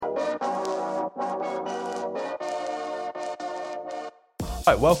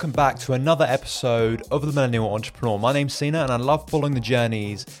Right, welcome back to another episode of The Millennial Entrepreneur. My name's Sina and I love following the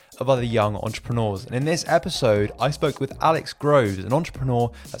journeys of other young entrepreneurs. And in this episode, I spoke with Alex Groves, an entrepreneur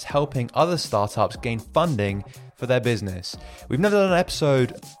that's helping other startups gain funding for their business. We've never done an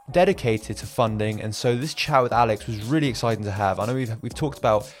episode dedicated to funding, and so this chat with Alex was really exciting to have. I know we've talked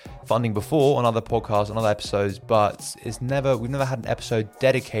about funding before on other podcasts, on other episodes, but we've never had an episode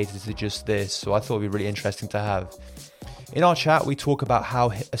dedicated to just this, so I thought it'd be really interesting to have. In our chat, we talk about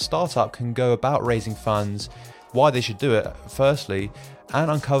how a startup can go about raising funds, why they should do it, firstly,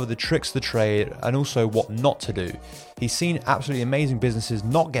 and uncover the tricks of the trade and also what not to do. He's seen absolutely amazing businesses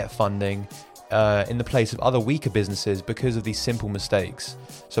not get funding in the place of other weaker businesses because of these simple mistakes.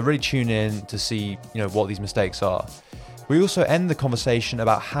 So really tune in to see, what these mistakes are. We also end the conversation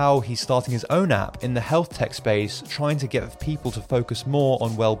about how he's starting his own app in the HealthTech space, trying to get people to focus more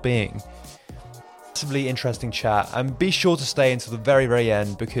on well-being. Massively interesting chat, and be sure to stay until the very, very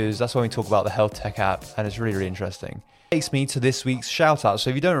end because that's when we talk about the HealthTech app, and it's really, really interesting. Takes me to this week's shout out. So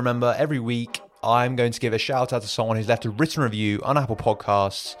if you don't remember, every week I'm going to give a shout out to someone who's left a written review on Apple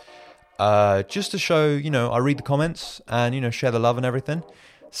Podcasts, just to show, I read the comments and, share the love and everything.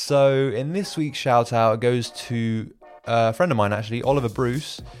 So in this week's shout out, it goes to a friend of mine, actually, Oliver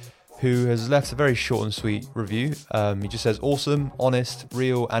Bruce, who has left a very short and sweet review. He just says, awesome, honest,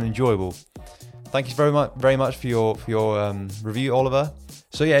 real, and enjoyable. Thank you very much for your review, Oliver.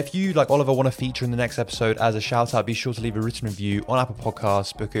 So yeah, if you, like Oliver, want to feature in the next episode as a shout out, be sure to leave a written review on Apple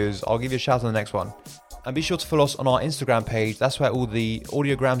Podcasts because I'll give you a shout out on the next one. And be sure to follow us on our Instagram page. That's where all the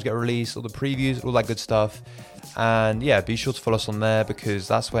audiograms get released, all the previews, all that good stuff. And yeah, be sure to follow us on there because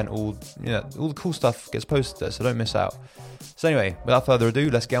that's when all the cool stuff gets posted there, so don't miss out. So anyway, without further ado,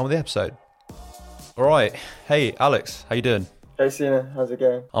 let's get on with the episode. All right. Hey, Alex, how you doing? Hey, Sina, how's it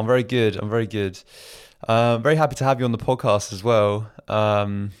going? I'm very good. Very happy to have you on the podcast as well.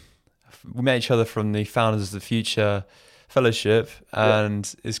 We met each other from the Founders of the Future Fellowship,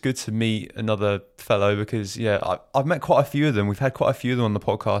 and It's good to meet another fellow because, I've met quite a few of them. We've had quite a few of them on the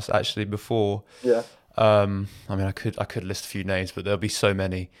podcast actually before. Yeah. I could list a few names, but there'll be so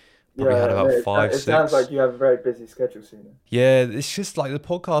many. Probably had about 5, 6. It sounds like you have a very busy schedule, Sina. Yeah, it's just like the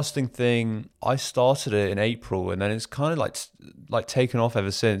podcasting thing. I started it in April, and then it's kind of like taken off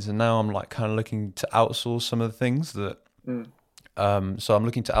ever since. And now I'm like kind of looking to outsource some of the things that. So I'm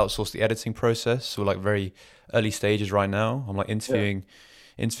looking to outsource the editing process. So like very early stages right now. I'm like interviewing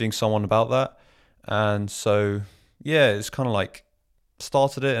someone about that, and so it's kind of like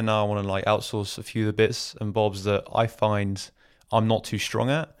started it, and now I want to like outsource a few of the bits and bobs that I find I'm not too strong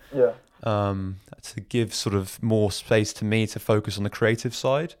at. Yeah. To give sort of more space to me to focus on the creative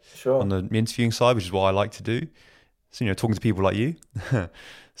side, sure, on the interviewing side, which is what I like to do. So, talking to people like you.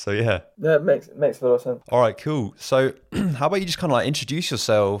 So, yeah. Yeah, it makes a lot of sense. All right, cool. So, how about you just kind of like introduce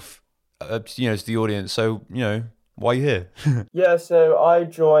yourself, to the audience? So, why are you here? Yeah, so I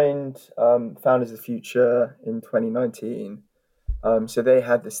joined Founders of the Future in 2019. So they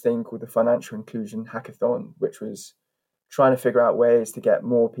had this thing called the Financial Inclusion Hackathon, which was trying to figure out ways to get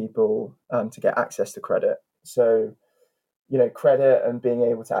more people to get access to credit. So, credit and being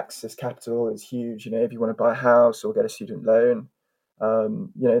able to access capital is huge. If you want to buy a house or get a student loan,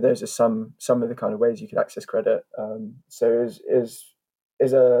 those are some of the kind of ways you could access credit. So is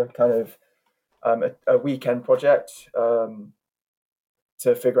a kind of a weekend project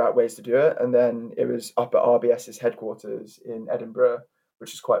to figure out ways to do it. And then it was up at RBS's headquarters in Edinburgh,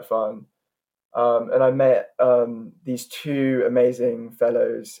 which is quite fun. And I met these two amazing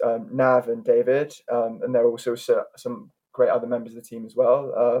fellows, Nav and David, and there were also some great other members of the team as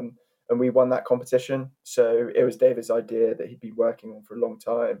well. And we won that competition. So it was David's idea that he'd been working on for a long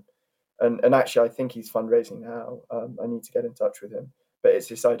time. And actually, I think he's fundraising now. I need to get in touch with him. But it's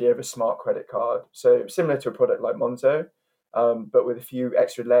this idea of a smart credit card. So similar to a product like Monzo, but with a few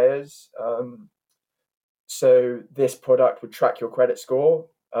extra layers. So this product would track your credit score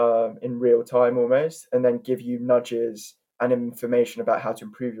in real time almost, and then give you nudges and information about how to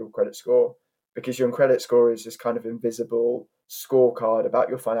improve your credit score, because your credit score is this kind of invisible scorecard about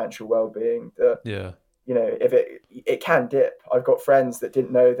your financial well-being that if it can dip. I've got friends that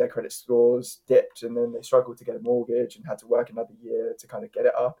didn't know their credit scores dipped, and then they struggled to get a mortgage and had to work another year to kind of get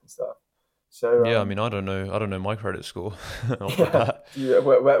it up and stuff. So I don't know my credit score. Where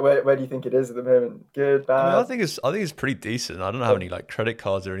do you think it is at the moment? Good, bad? I think it's pretty decent. I don't have any like credit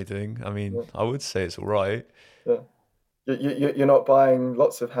cards or anything. I mean, I would say it's all right. Yeah. You're not buying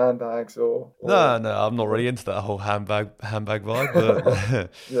lots of handbags or... No, I'm not really into that whole handbag vibe.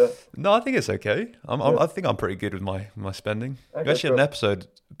 But no, I think it's okay. I think I'm pretty good with my spending. Okay, we actually had an episode,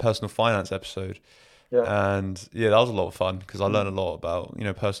 personal finance episode, Yeah. And yeah, that was a lot of fun because I learned a lot about,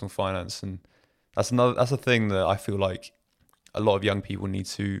 personal finance. And that's a thing that I feel like a lot of young people need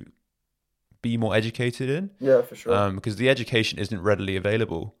to be more educated in, Yeah, for sure. because the education isn't readily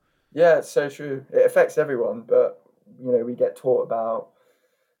available. Yeah, it's so true. It affects everyone, but we get taught about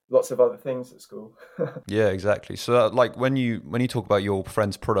lots of other things at school. Yeah, exactly. So like when you talk about your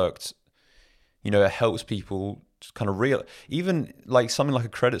friend's product, it helps people kind of real, even like something like a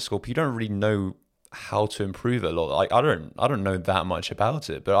credit score. You don't really know how to improve it a lot. Like I don't know that much about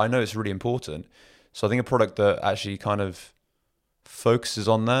it, but I know it's really important. So I think a product that actually kind of focuses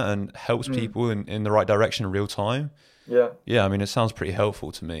on that and helps Mm, people in the right direction in real time. yeah. Yeah, I mean, it sounds pretty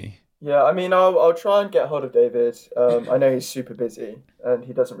helpful to me. Yeah, I mean, I'll try and get hold of David. I know he's super busy and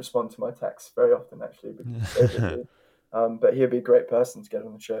he doesn't respond to my texts very often, actually, because he's so busy. But he'd be a great person to get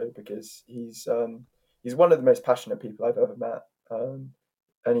on the show because he's one of the most passionate people I've ever met,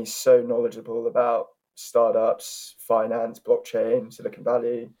 and he's so knowledgeable about startups, finance, blockchain, Silicon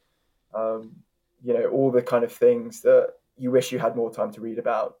Valley. Um, all the kind of things that you wish you had more time to read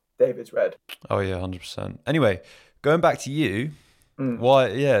about. David's read. Oh yeah, 100%. Anyway, going back to you, Mm. why?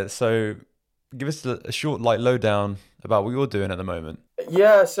 Yeah, so give us a short like lowdown about what you're doing at the moment.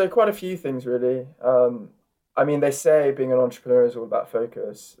 Yeah, so quite a few things really. I mean, they say being an entrepreneur is all about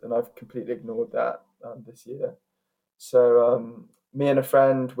focus, and I've completely ignored that this year. So me and a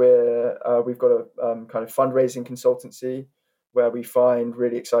friend, we've got a kind of fundraising consultancy where we find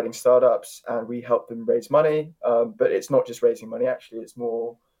really exciting startups and we help them raise money. But it's not just raising money; actually, it's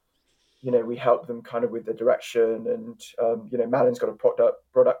more, we help them kind of with the direction. And Malin's got a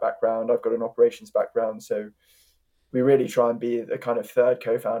product background. I've got an operations background, so we really try and be the kind of third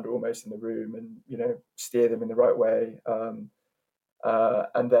co-founder almost in the room, and steer them in the right way,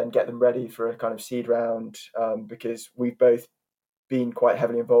 and then get them ready for a kind of seed round, because we've both been quite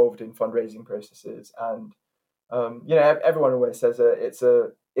heavily involved in fundraising processes. And everyone always says it's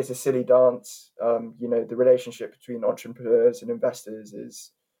a silly dance. The relationship between entrepreneurs and investors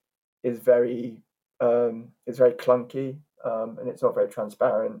is very clunky, and it's not very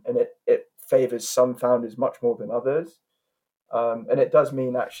transparent, and it favors some founders much more than others. And it does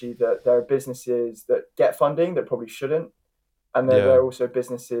mean actually that there are businesses that get funding that probably shouldn't, and there Yeah, are also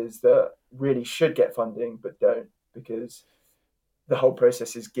businesses that really should get funding but don't, because the whole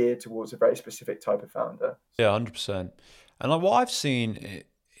process is geared towards a very specific type of founder. yeah, So 100%. And like what I've seen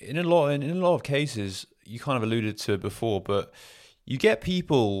in a lot of cases, you kind of alluded to it before, but you get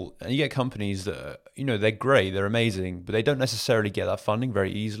people and you get companies that they're great, they're amazing, but they don't necessarily get that funding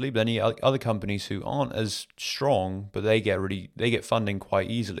very easily. But then you have other companies who aren't as strong, but they get funding quite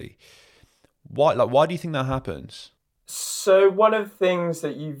easily. Why do you think that happens? so one of the things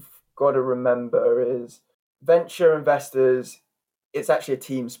that you've got to remember is venture investors, it's actually a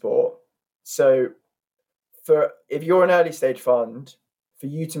team sport. So for if you're an early stage fund, for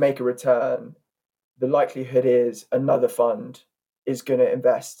you to make a return, the likelihood is another fund is going to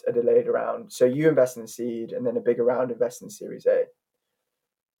invest at a later round. So you invest in the seed, and then a bigger round invest in Series A.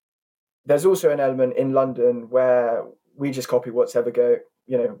 There's also an element in London where we just copy what's ever going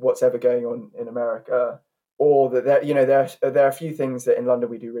on in America, or that there are a few things that in London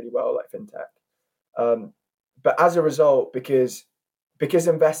we do really well, like fintech. But as a result, because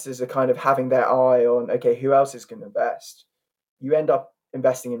investors are kind of having their eye on, okay, who else is going to invest, you end up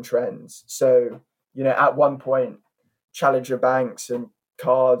investing in trends. So at one point, challenger banks and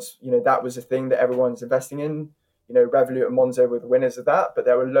cards, that was a thing that everyone's investing in. Revolut and Monzo were the winners of that, but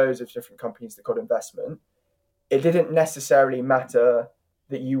there were loads of different companies that got investment. It didn't necessarily matter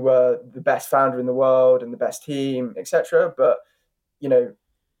that you were the best founder in the world and the best team, etc. But you know,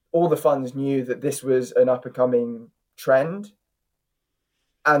 all the funds knew that this was an up and coming trend,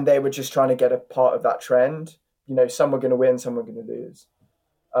 and they were just trying to get a part of that trend. Some were going to win, some were going to lose.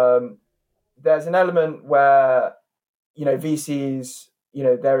 Um, there's an element where VCs,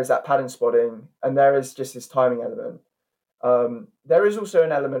 there is that pattern spotting, and there is just this timing element. There is also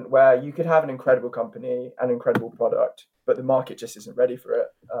an element where you could have an incredible company, an incredible product, but the market just isn't ready for it.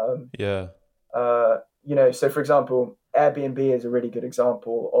 Yeah, So for example, Airbnb is a really good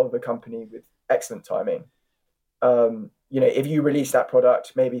example of a company with excellent timing. If you released that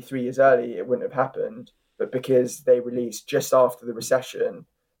product maybe 3 years early, it wouldn't have happened. But because they released just after the recession,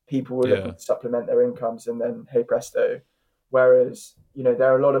 people were yeah, looking to supplement their incomes, and then hey presto. Whereas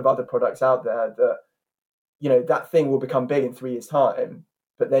there are a lot of other products out there that that thing will become big in 3 years' time,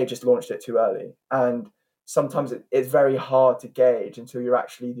 but they just launched it too early. And sometimes it's very hard to gauge until you're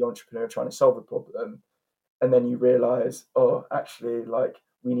actually the entrepreneur trying to solve a problem, and then you realize, oh, actually, like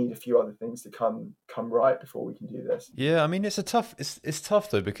we need a few other things to come right before we can do this. Yeah, I mean it's tough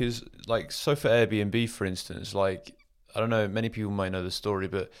though, because like, so for Airbnb for instance, like, I don't know, many people might know the story,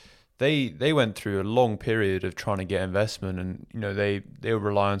 but they went through a long period of trying to get investment, and they were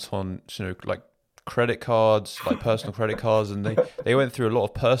reliant on like credit cards, like personal credit cards, and they went through a lot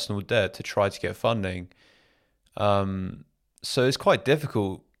of personal debt to try to get funding. So it's quite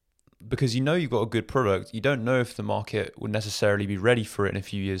difficult because you've got a good product. You don't know if the market would necessarily be ready for it in a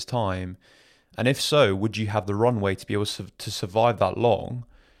few years' time. And if so, would you have the runway to be able to survive that long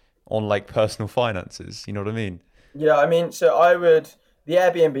on like personal finances? You know what I mean? Yeah, I mean, so the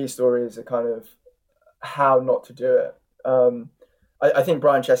Airbnb story is a kind of how not to do it. I think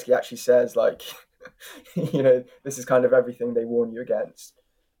Brian Chesky actually says, like, this is kind of everything they warn you against.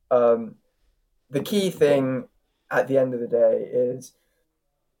 Um, the key thing at the end of the day is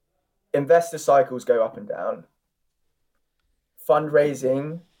investor cycles go up and down.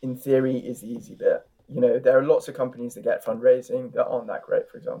 Fundraising, in theory, is the easy bit. There are lots of companies that get fundraising that aren't that great,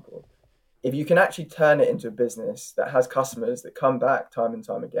 for example. If you can actually turn it into a business that has customers that come back time and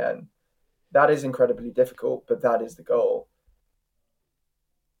time again, that is incredibly difficult, but that is the goal.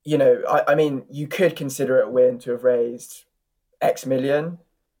 I mean, you could consider it a win to have raised X million,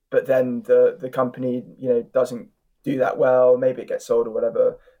 but then the company, doesn't do that well. Maybe it gets sold or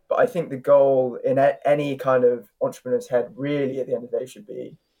whatever. But I think the goal in any kind of entrepreneur's head, really, at the end of the day, should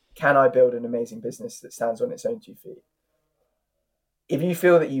be: can I build an amazing business that stands on its own 2 feet? If you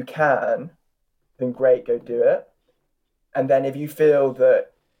feel that you can, then great, go do it. And then if you feel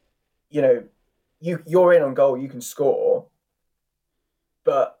that you're in on goal, you can score.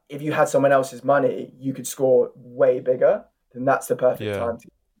 But if you had someone else's money, you could score way bigger. Then that's the perfect Yeah. time to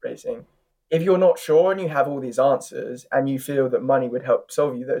be raising. If you're not sure and you have all these answers and you feel that money would help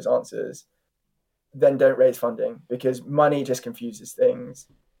solve you those answers, then don't raise funding, because money just confuses things.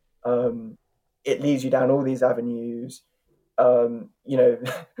 It leads you down all these avenues. The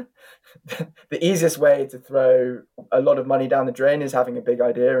easiest way to throw a lot of money down the drain is having a big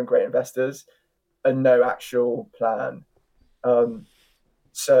idea and great investors and no actual plan.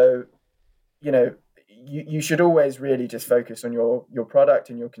 So, you should always really just focus on your product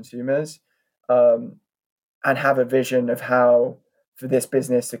and your consumers, and have a vision of how for this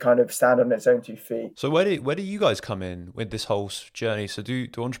business to kind of stand on its own 2 feet. So where do you guys come in with this whole journey? So do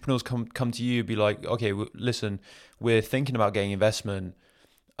entrepreneurs come to you, be like, okay, listen, we're thinking about getting investment.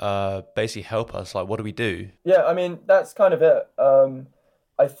 Basically help us. Like, what do we do? Yeah, I mean, that's kind of it.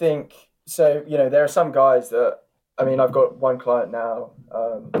 I think so. There are some guys that, I mean, I've got one client now.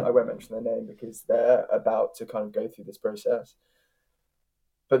 I won't mention their name because they're about to kind of go through this process,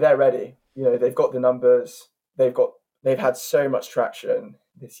 but they're ready. They've got the numbers. They've had so much traction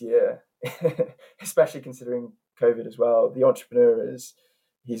this year, especially considering COVID as well. The entrepreneur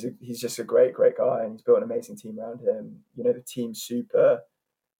he's just a great guy, and he's built an amazing team around him. The team's super.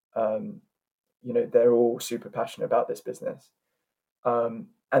 They're all super passionate about this business, and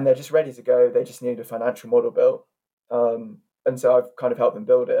they're just ready to go. They just need a financial model built, and so I've kind of helped them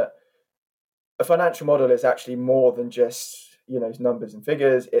build it. A financial model is actually more than just numbers and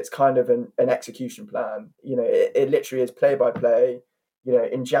figures. It's kind of an execution plan. It literally is play by play.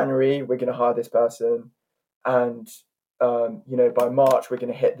 In January we're going to hire this person, and by March we're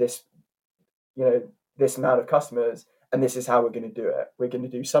going to hit this this amount of customers, and this is how we're going to do it. We're going to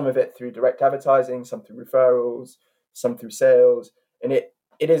do some of it through direct advertising, some through referrals, some through sales, and it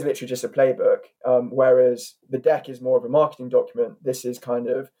is literally just a playbook. Whereas the deck is more of a marketing document. This is kind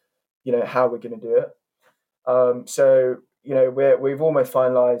of how we're going to do it. So we've almost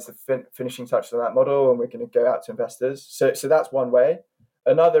finalized the finishing touches on that model, and we're going to go out to investors. So that's one way.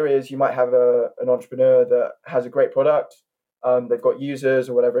 Another is you might have an entrepreneur that has a great product. They've got users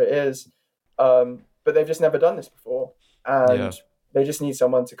or whatever it is, but they've just never done this before, and Yeah. they just need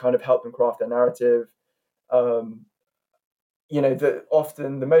someone to kind of help them craft their narrative. Often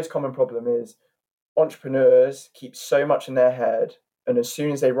the most common problem is entrepreneurs keep so much in their head, and as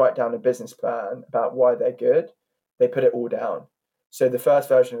soon as they write down a business plan about why they're good, they put it all down. So the first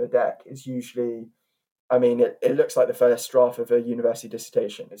version of the deck is usually, I mean, it looks like the first draft of a university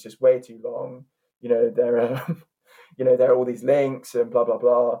dissertation. It's just way too long. There are there are all these links and blah blah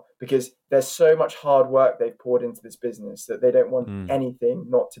blah, because there's so much hard work they've poured into this business that they don't want anything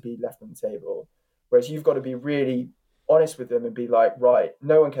not to be left on the table. Whereas you've got to be really honest with them and be like, right,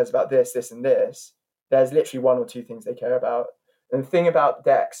 no one cares about this, this, and this. There's literally one or two things they care about. And the thing about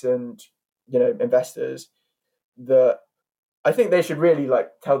decks and investors that I think they should really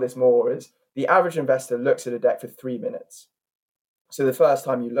tell this more is the average investor looks at a deck for 3 minutes. So the first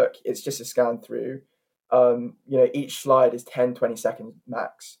time you look, it's just a scan through. Each slide is 10, 20 seconds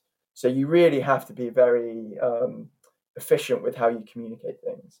max. So you really have to be very efficient with how you communicate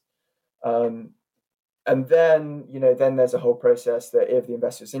things. And then there's a whole process that if the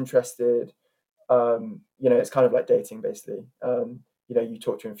investor is interested, it's kind of like dating basically. You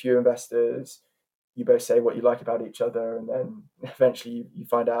talk to a few investors, you both say what you like about each other, and then eventually you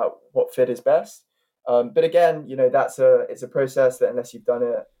find out what fit is best. But again, it's a process that unless you've done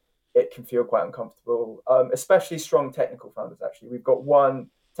it, it can feel quite uncomfortable. Especially strong technical founders. Actually, we've got one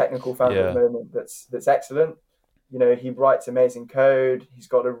technical founder at Yeah. the moment that's excellent. He writes amazing code. He's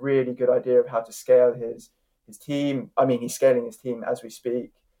got a really good idea of how to scale his team. I mean, he's scaling his team as we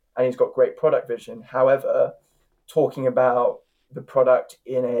speak, and he's got great product vision. However, talking about the product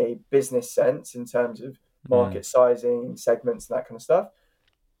in a business sense in terms of Mm. market sizing, segments, and that kind of stuff,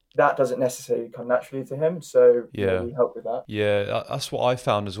 that doesn't necessarily come naturally to him. So, Yeah. we help with that. Yeah, that's what I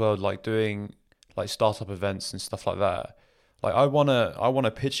found as well, like doing like startup events and stuff like that. Like I won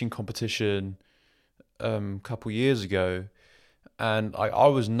a pitching competition a couple years ago, and I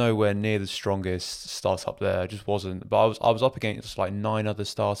was nowhere near the strongest startup there. I just wasn't. But I was up against like nine other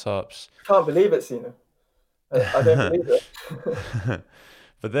startups. I can't believe it, Sina. I don't believe it.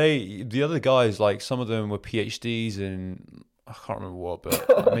 But the other guys, like some of them were PhDs in I can't remember what, but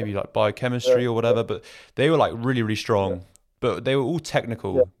like maybe like Yeah, biochemistry or yeah, whatever. But they were like really, really yeah, strong. But they were all yeah,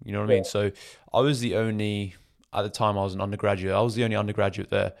 technical. You know what I mean? yeah, So I was the only at the time I was an undergraduate. I was the only undergraduate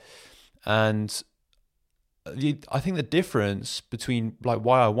there, and I think the difference between like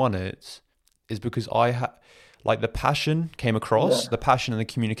why I won it is because I had like the passion came across, yeah, the passion and the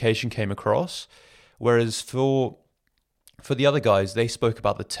communication came across, whereas for the other guys, they spoke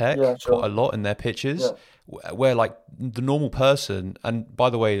about the yeah, tech quite sure. a lot in their pitches, Yeah, where like the normal person, and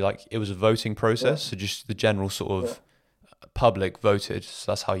by the way, like it was a voting yeah, process, so just the general sort yeah, of public voted,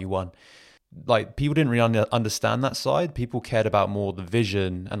 so that's how you won. Like people didn't really understand that side. People cared about more the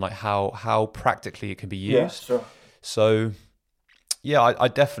vision and like how practically it can be yeah, used. sure. So yeah, I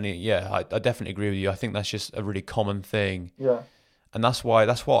definitely agree with you. I think that's just a really common thing, Yeah, and that's what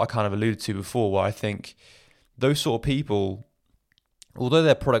I kind of alluded to before, where I think those sort of people, although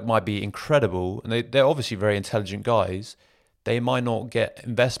their product might be incredible and they're obviously very intelligent guys, they might not get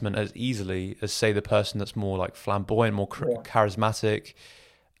investment as easily as say the person that's more like flamboyant, more yeah. charismatic,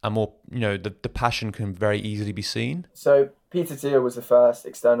 and more the passion can very easily be seen. So Peter Thiel was the first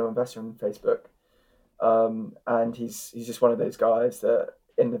external investor in Facebook. And he's just one of those guys that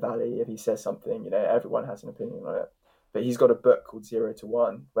in the valley, if he says something, everyone has an opinion on it. But he's got a book called Zero to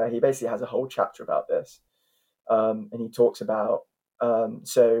One, where he basically has a whole chapter about this. And he talks about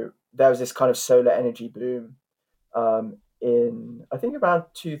so there was this kind of solar energy boom in I think around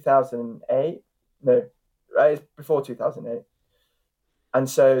 2008. No, right, before 2008. And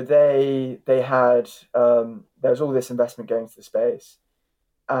so they had there was all this investment going to the space,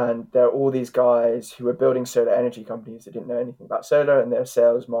 and there are all these guys who were building solar energy companies that didn't know anything about solar and their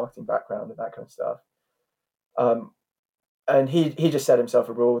sales, marketing background, and that kind of stuff. Um, and he just set himself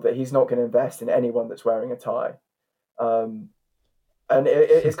a rule that he's not going to invest in anyone that's wearing a tie. Um, and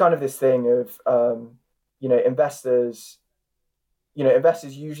it's kind of this thing of you know investors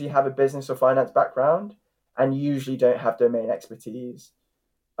investors usually have a business or finance background and usually don't have domain expertise.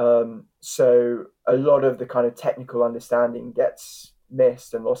 So a lot of the kind of technical understanding gets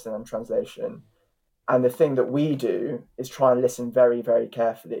missed and lost in translation. And the thing that we do is try and listen very, very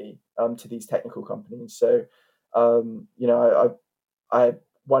carefully to these technical companies. So, I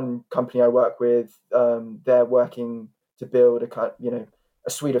one company I work with, they're working to build a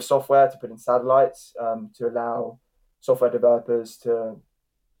suite of software to put in satellites to allow software developers to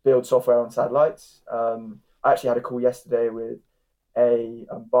build software on satellites. I actually had a call yesterday with a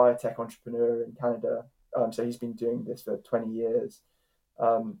biotech entrepreneur in Canada. So he's been doing this for 20 years.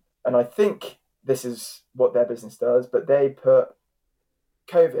 And I think this is what their business does, but they put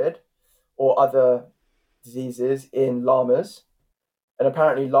COVID or other diseases in llamas. And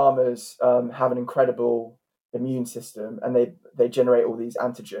apparently, llamas have an incredible immune system, and they generate all these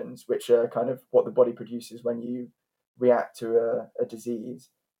antigens, which are kind of what the body produces when you react to a disease.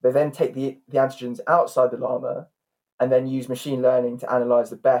 They then take the antigens outside the llama and then use machine learning to analyze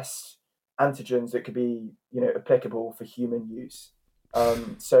the best antigens that could be applicable for human use.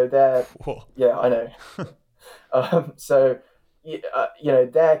 So they're Whoa. yeah, I know. So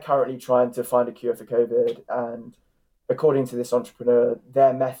they're currently trying to find a cure for COVID, and according to this entrepreneur,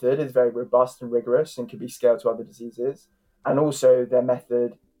 their method is very robust and rigorous and can be scaled to other diseases. And also, their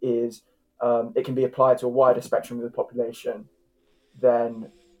method is it can be applied to a wider spectrum of the population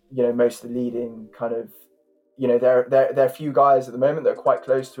than most of the leading kind of there are a few guys at the moment that are quite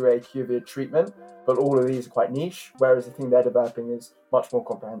close to a COVID treatment, but all of these are quite niche, whereas the thing they're developing is much more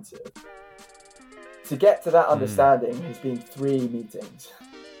comprehensive. To get to that understanding has been 3 meetings.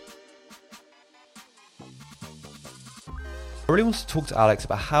 I really want to talk to Alex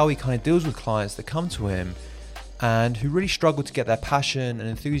about how he kind of deals with clients that come to him and who really struggle to get their passion and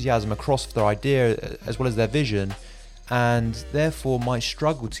enthusiasm across for their idea as well as their vision, and therefore might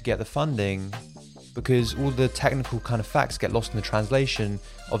struggle to get the funding because all the technical kind of facts get lost in the translation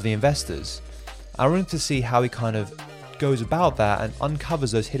of the investors. I wanted to see how he kind of goes about that and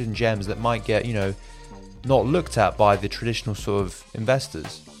uncovers those hidden gems that might get, not looked at by the traditional sort of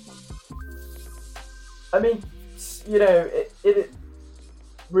investors. I mean, it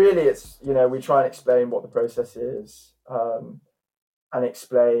really, it's, we try and explain what the process is, and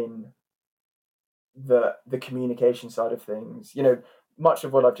explain the communication side of things. Much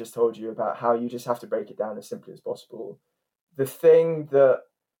of what I've just told you about how you just have to break it down as simply as possible. The thing that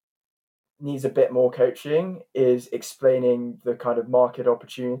needs a bit more coaching is explaining the kind of market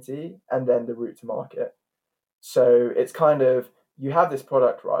opportunity and then the route to market. So it's kind of, you have this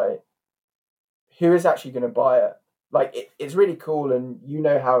product, right? Who is actually going to buy it? Like, it's really cool and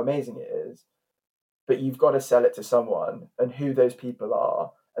how amazing it is, but you've got to sell it to someone, and who those people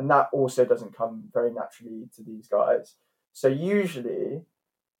are. And that also doesn't come very naturally to these guys. So usually,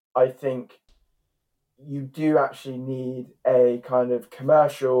 I think you do actually need a kind of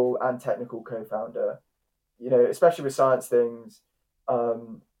commercial and technical co-founder, especially with science things,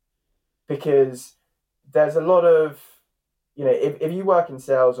 because there's a lot of, if you work in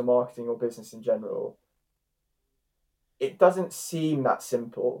sales or marketing or business in general, it doesn't seem that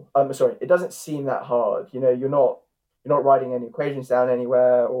simple. It doesn't seem that hard. You're not writing any equations down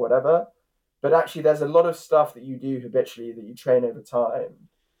anywhere or whatever, but actually there's a lot of stuff that you do habitually that you train over time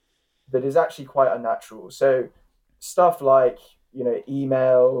that is actually quite unnatural. So stuff like,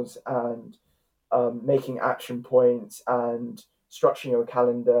 emails and making action points and structuring your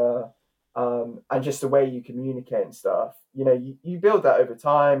calendar, and just the way you communicate and stuff, you build that over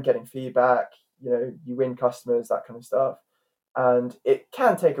time, getting feedback, you win customers, that kind of stuff. And it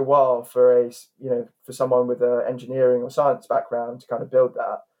can take a while for for someone with an engineering or science background to kind of build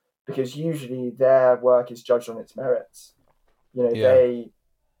that, because usually their work is judged on its merits.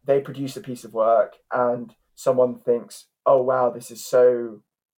 They produce a piece of work and someone thinks, oh wow, this is so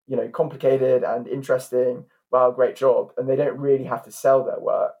complicated and interesting, wow, great job, and they don't really have to sell their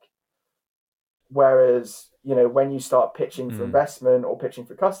work. Whereas when you start pitching for investment or pitching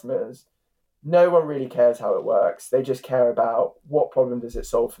for customers, no one really cares how it works. They just care about what problem does it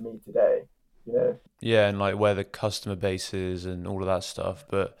solve for me today, Yeah, and like where the customer base is and all of that stuff.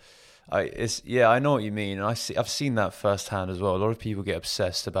 But I know what you mean. And I've seen that firsthand as well. A lot of people get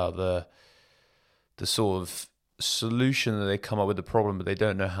obsessed about the sort of solution that they come up with the problem, but they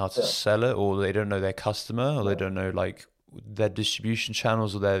don't know how to sell it, or they don't know their customer, or they don't know like their distribution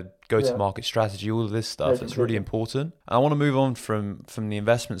channels or their go-to-market strategy, all of this stuff. That's really important. And I want to move on from the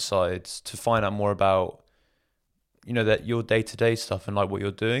investment side to find out more about, that your day-to-day stuff and like what you're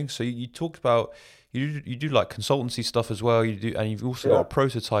doing. So you talked about, you do like consultancy stuff as well. You do, and you've also got a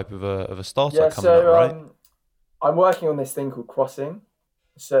prototype of a startup coming up, right? I'm working on this thing called Crossing.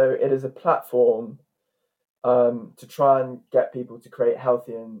 So it is a platform to try and get people to create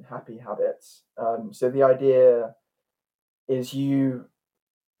healthy and happy habits. So the idea is you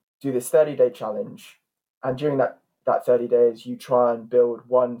do this 30-day challenge, and during that 30 days, you try and build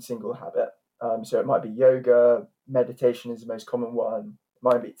one single habit. So it might be yoga, meditation is the most common one. It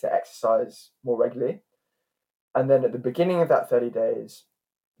might be to exercise more regularly. And then at the beginning of that 30 days,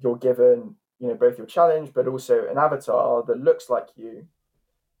 you're given, both your challenge, but also an avatar that looks like you,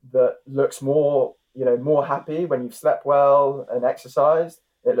 that looks more happy when you've slept well and exercised.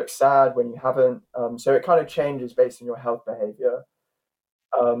 It looks sad when you haven't. So it kind of changes based on your health behavior.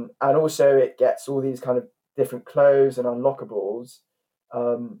 And also it gets all these kind of different clothes and unlockables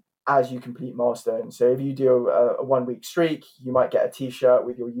as you complete milestones. So if you do a 1 week streak, you might get a t-shirt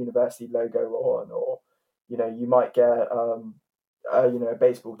with your university logo on, or, you might get, a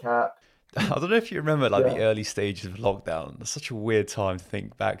baseball cap. I don't know if you remember the early stages of lockdown. It's such a weird time to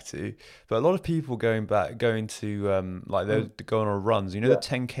think back to, but a lot of people going to they're going on runs, the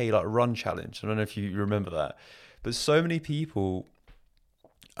 10K like run challenge. I don't know if you remember that, but so many people,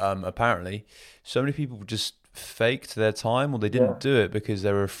 apparently so many people just faked their time, or they didn't do it because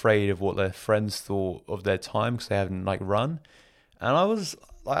they were afraid of what their friends thought of their time because they hadn't run. And I was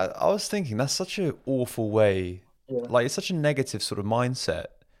thinking, that's such an awful way. It's such a negative sort of mindset.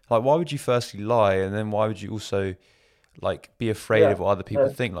 Like, why would you firstly lie, and then why would you also like be afraid Yeah. of what other people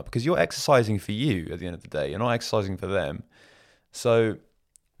think, like because you're exercising for you at the end of the day. You're not exercising for them. So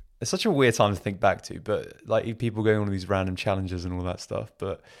it's such a weird time to think back to, but like people going on these random challenges and all that stuff.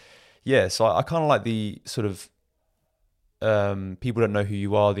 But yeah, so I kind of like the sort of people don't know who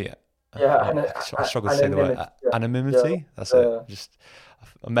you are. The Yeah, like and I struggle to say the word anonymity. Yeah, yeah, anonymity. That's it. uh, Just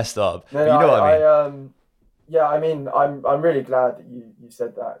I messed up, no, but no, you know what I mean. yeah, I mean, I'm really glad that you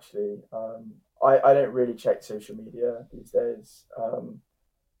said that actually. I don't really check social media these days.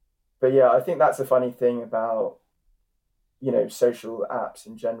 But yeah, I think that's a funny thing about, social apps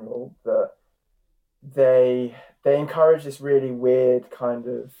in general, that they they encourage this really weird kind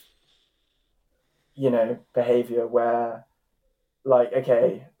of, behavior where, like,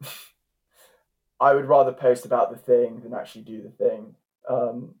 okay, I would rather post about the thing than actually do the thing.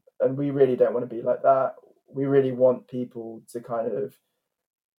 And we really don't want to be like that. We really want people to kind of,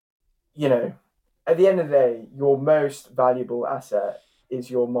 you know, at the end of the day, your most valuable asset is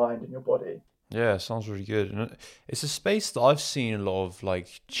your mind and your body. Yeah, sounds really good. And it's a space that I've seen a lot of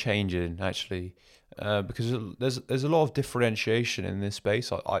like change in actually, because there's a lot of differentiation in this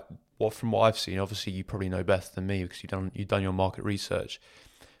space. What from what I've seen, obviously you probably know better than me because you've done your market research.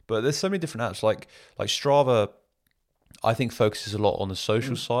 But there's so many different apps like Strava. I think focuses a lot on the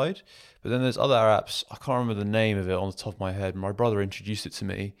social Mm. side, but then there's other apps. I can't remember the name of it on the top of my head. My brother introduced it to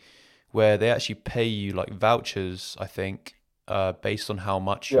me, where they actually pay you like vouchers. I think based on how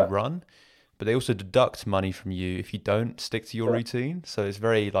much you Yeah, run, but they also deduct money from you if you don't stick to your yeah, routine. So it's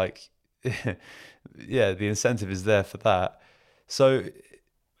very like, yeah, the incentive is there for that. So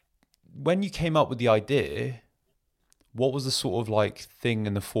when you came up with the idea, what was the sort of like thing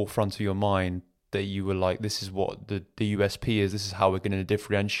in the forefront of your mind that you were like, this is what the USP is, this is how we're going to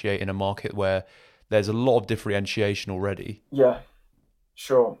differentiate in a market where there's a lot of differentiation already? yeah.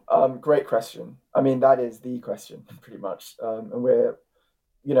 Sure. Great question. I mean, that is the question, pretty much. And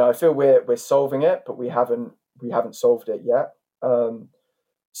I feel we're solving it, but we haven't solved it yet.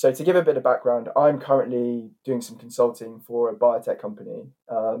 So to give a bit of background, I'm currently doing some consulting for a biotech company,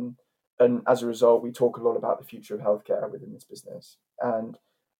 and as a result, we talk a lot about the future of healthcare within this business. And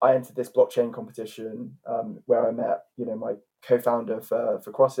I entered this blockchain competition, where I met, my co-founder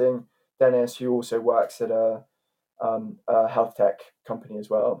for Crossing, Dennis, who also works at a health tech company as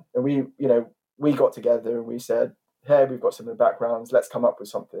well. And we got together and we said, hey, we've got some of the backgrounds, let's come up with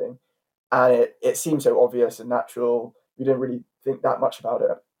something. And it seemed so obvious and natural. We didn't really think that much about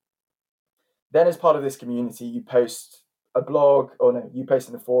it. Then, as part of this community, you post a blog, or no, you post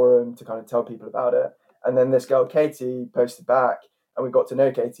in a forum to kind of tell people about it. And then this girl, Katie, posted back, and we got to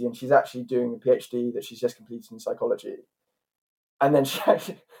know Katie, and she's actually doing a PhD that she's just completed in psychology. And then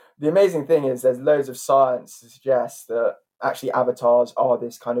the amazing thing is there's loads of science to suggest that actually avatars are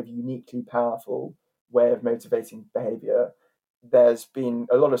this kind of uniquely powerful way of motivating behavior. There's been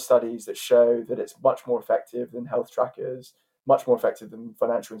a lot of studies that show that it's much more effective than health trackers, much more effective than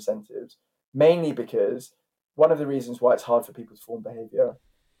financial incentives, mainly because one of the reasons why it's hard for people to form behavior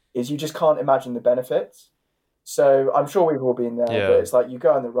is you just can't imagine the benefits. So I'm sure we've all been there, but Yeah. it's like you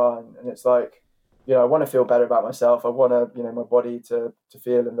go on the run and it's like, I want to feel better about myself. I want to, my body to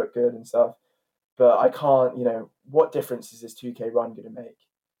feel and look good and stuff. But I can't, what difference is this 2K run going to make?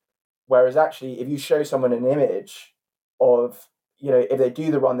 Whereas actually, if you show someone an image of, if they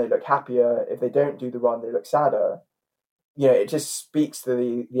do the run, they look happier. If they don't do the run, they look sadder. It just speaks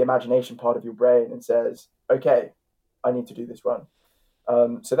to the imagination part of your brain and says, okay, I need to do this run.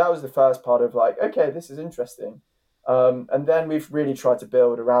 So that was the first part of like, okay, this is interesting. And then we've really tried to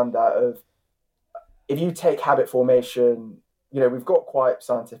build around that of, if you take habit formation, we've got quite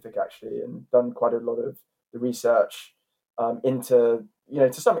scientific actually and done quite a lot of the research into,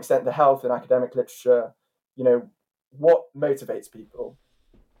 to some extent, the health and academic literature. What motivates people?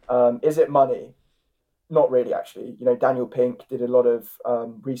 Is it money? Not really, actually. Daniel Pink did a lot of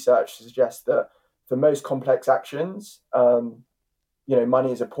research to suggest that for most complex actions,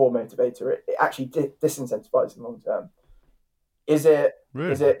 money is a poor motivator. It actually disincentivizes in the long term. Is it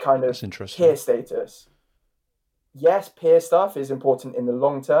is Really? it kind That's of peer interesting. status? Yes, peer stuff is important in the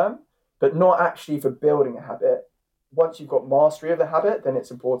long term, but not actually for building a habit. Once you've got mastery of the habit, then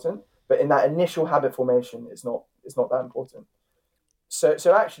it's important. But in that initial habit formation, it's not that important. So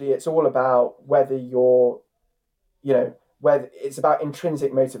actually, it's all about whether whether it's about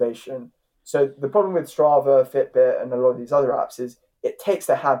intrinsic motivation. So the problem with Strava, Fitbit, and a lot of these other apps is it takes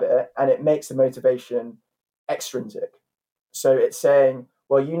the habit and it makes the motivation extrinsic. So it's saying,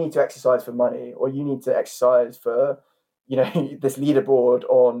 well, you need to exercise for money, or you need to exercise for, this leaderboard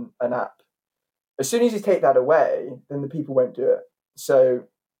on an app. As soon as you take that away, then the people won't do it. So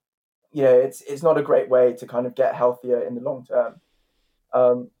it's not a great way to kind of get healthier in the long term.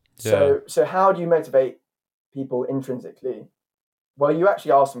 Yeah. So how do you motivate people intrinsically? Well, you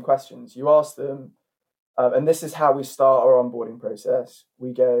actually ask them questions. You ask them, and this is how we start our onboarding process.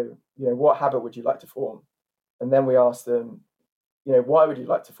 We go, what habit would you like to form? And then we ask them, why would you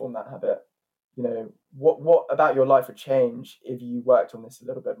like to form that habit? What about your life would change if you worked on this a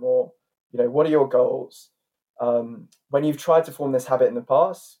little bit more? What are your goals? When you've tried to form this habit in the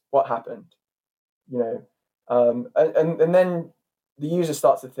past, what happened? And then the user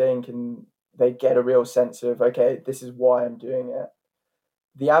starts to think, and they get a real sense of, okay, this is why I'm doing it.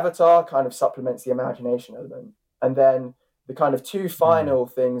 The avatar kind of supplements the imagination element. And then the kind of two final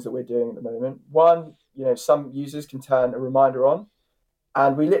things that we're doing at the moment. One, some users can turn a reminder on,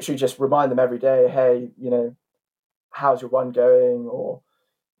 and we literally just remind them every day, hey, how's your run going? Or,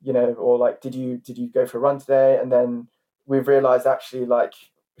 or like, did you go for a run today? And then we've realized actually, like,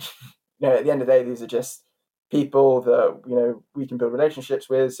 at the end of the day, these are just people that, we can build relationships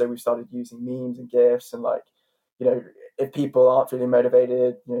with. So we've started using memes and GIFs, and like, if people aren't feeling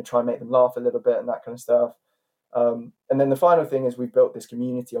motivated, try and make them laugh a little bit and that kind of stuff. And then the final thing is we've built this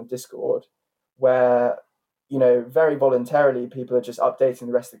community on Discord where, very voluntarily, people are just updating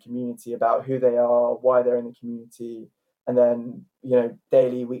the rest of the community about who they are, why they're in the community, and then,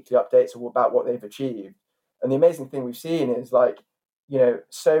 daily, weekly updates about what they've achieved. And the amazing thing we've seen is like,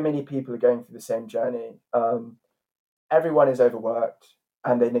 so many people are going through the same journey. Everyone is overworked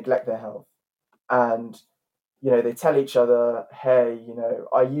and they neglect their health. And, they tell each other, hey,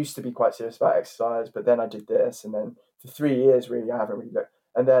 I used to be quite serious about exercise, but then I did this. And then for 3 years, really, I haven't really looked.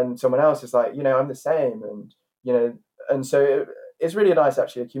 And then someone else is like, I'm the same. And, and so it's really nice,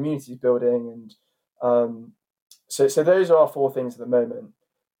 actually, a community building. And so those are our 4 things at the moment.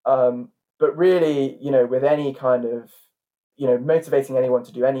 But really, with any kind of, motivating anyone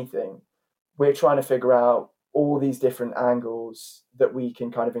to do anything, we're trying to figure out all these different angles that we can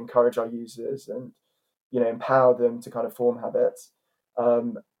kind of encourage our users and, empower them to kind of form habits.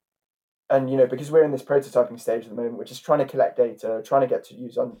 And, because we're in this prototyping stage at the moment, we're just trying to collect data, trying to get to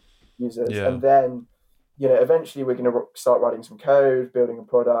users. Yeah. And then, eventually we're going to start writing some code, building a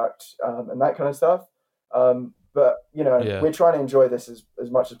product, and that kind of stuff. But, we're trying to enjoy this as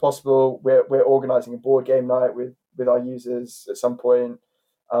much as possible. We're organizing a board game night with our users at some point.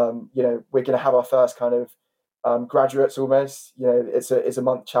 We're going to have our first kind of graduates almost. It's a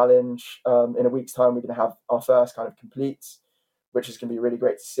month challenge. In a week's time, we're going to have our first kind of completes, which is going to be really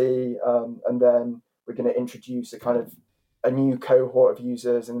great to see. And then we're going to introduce a new cohort of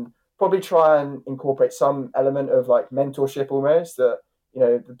users and probably try and incorporate some element of like mentorship almost, that,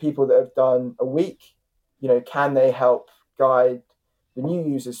 the people that have done a week, can they help guide the new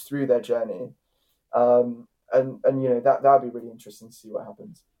users through their journey? And that would be really interesting to see what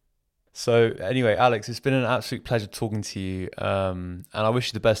happens. So anyway, Alex, it's been an absolute pleasure talking to you, and I wish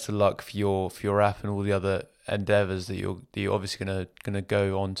you the best of luck for your app and all the other endeavors that you're obviously gonna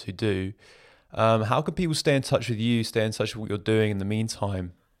go on to do. How can people stay in touch with you, stay in touch with what you're doing in the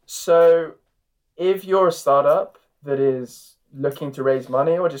meantime? So if you're a startup that is looking to raise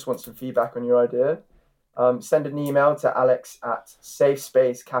money or just want some feedback on your idea, send an email to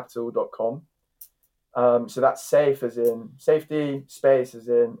alex@safespacecapital.com. So that's safe as in safety, space as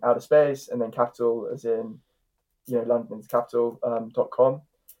in outer space, and then capital as in, London's capital.com.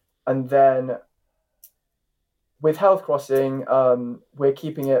 And then with Health Crossing, we're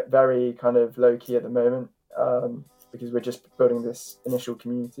keeping it very kind of low key at the moment, because we're just building this initial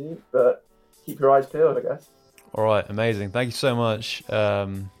community, but keep your eyes peeled, I guess. All right, amazing. Thank you so much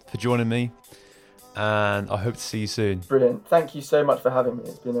for joining me, and I hope to see you soon. Brilliant. Thank you so much for having me.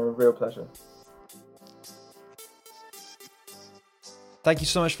 It's been a real pleasure. Thank you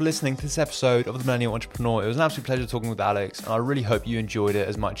so much for listening to this episode of The Millennial Entrepreneur. It was an absolute pleasure talking with Alex, and I really hope you enjoyed it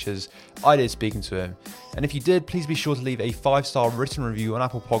as much as I did speaking to him. And if you did, please be sure to leave a 5-star written review on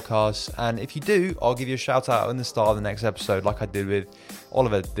Apple Podcasts. And if you do, I'll give you a shout out in the start of the next episode, like I did with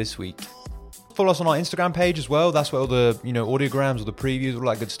Oliver this week. Follow us on our Instagram page as well. That's where all the audiograms, all the previews, all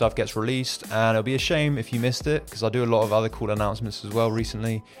that good stuff gets released. And it'll be a shame if you missed it, because I do a lot of other cool announcements as well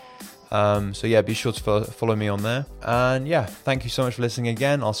recently. So yeah, be sure to follow me on there. And yeah, thank you so much for listening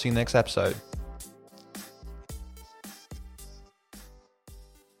again. I'll see you next episode.